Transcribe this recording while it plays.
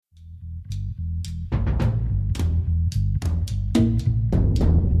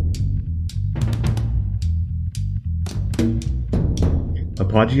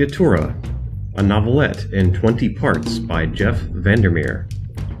Appoggiatura, a novelette in 20 parts by Jeff Vandermeer,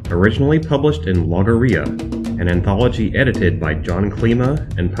 originally published in Logorrhea, an anthology edited by John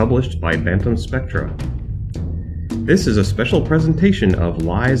Klima and published by Bantam Spectra. This is a special presentation of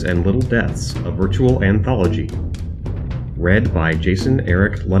Lies and Little Deaths, a virtual anthology, read by Jason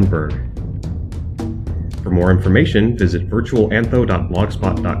Eric Lundberg. For more information, visit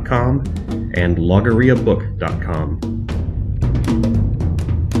virtualantho.blogspot.com and logorrheabook.com.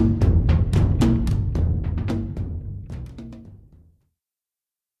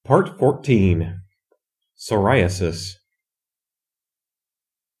 Part 14. Psoriasis.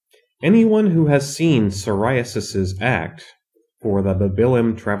 Anyone who has seen Psoriasis's act for the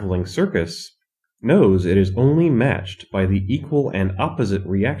Babylon Traveling Circus knows it is only matched by the equal and opposite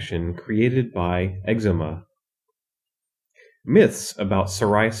reaction created by eczema. Myths about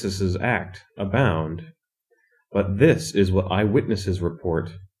Psoriasis's act abound, but this is what eyewitnesses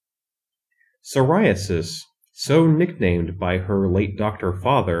report. Psoriasis, so nicknamed by her late doctor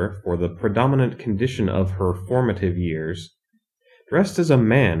father for the predominant condition of her formative years, dressed as a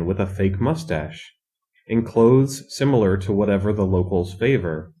man with a fake mustache, in clothes similar to whatever the locals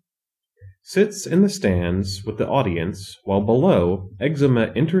favor, sits in the stands with the audience, while below,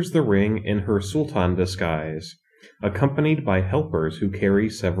 eczema enters the ring in her sultan disguise, accompanied by helpers who carry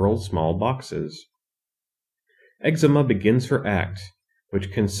several small boxes. Eczema begins her act,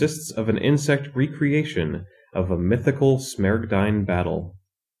 which consists of an insect recreation of a mythical Smergdine battle.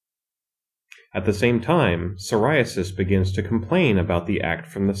 At the same time, Psoriasis begins to complain about the act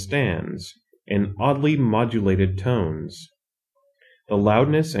from the stands, in oddly modulated tones. The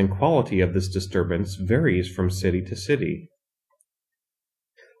loudness and quality of this disturbance varies from city to city.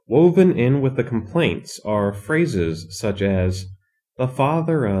 Woven in with the complaints are phrases such as, "The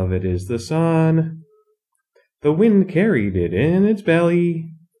father of it is the sun," "The wind carried it in its belly,"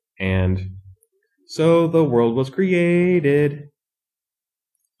 and "So the world was created,"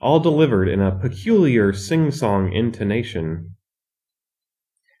 all delivered in a peculiar sing-song intonation.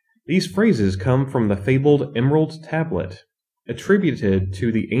 These phrases come from the fabled Emerald Tablet, attributed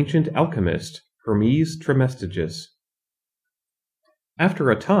to the ancient alchemist Hermes Trismegistus. After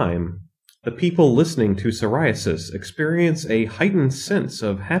a time, the people listening to Psoriasis experience a heightened sense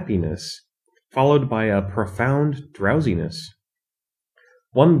of happiness, followed by a profound drowsiness.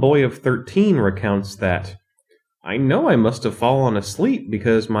 One boy of 13 recounts that, "I know I must have fallen asleep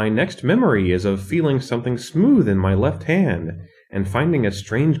because my next memory is of feeling something smooth in my left hand and finding a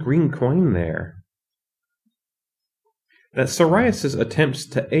strange green coin there." That Psoriasis attempts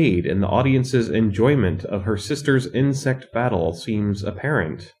to aid in the audience's enjoyment of her sister's insect battle seems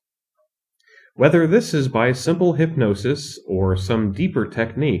apparent. Whether this is by simple hypnosis or some deeper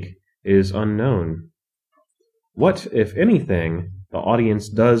technique is unknown. What, if anything, the audience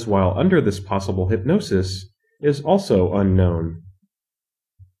does while under this possible hypnosis is also unknown.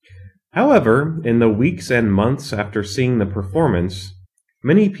 However, in the weeks and months after seeing the performance,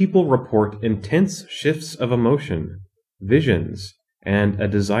 many people report intense shifts of emotion, visions, and a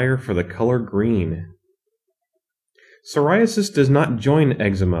desire for the color green. Psoriasis does not join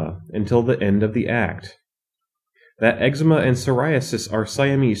eczema until the end of the act. That eczema and psoriasis are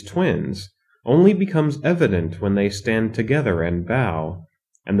Siamese twins only becomes evident when they stand together and bow,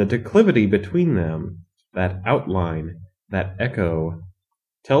 and the declivity between them, that outline, that echo,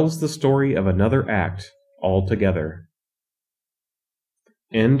 tells the story of another act altogether.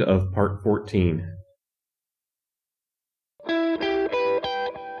 End of Part 14.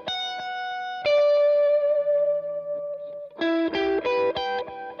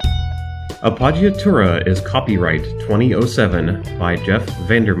 Appoggiatura is copyright 2007 by Jeff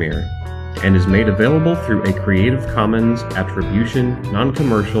Vandermeer and is made available through a Creative Commons Attribution,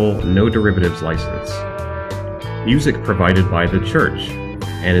 Non-Commercial, No Derivatives license. Music provided by the Church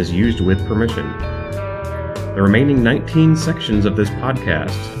and is used with permission. The remaining 19 sections of this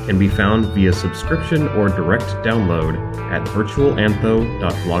podcast can be found via subscription or direct download at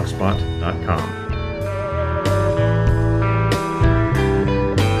virtualantho.blogspot.com.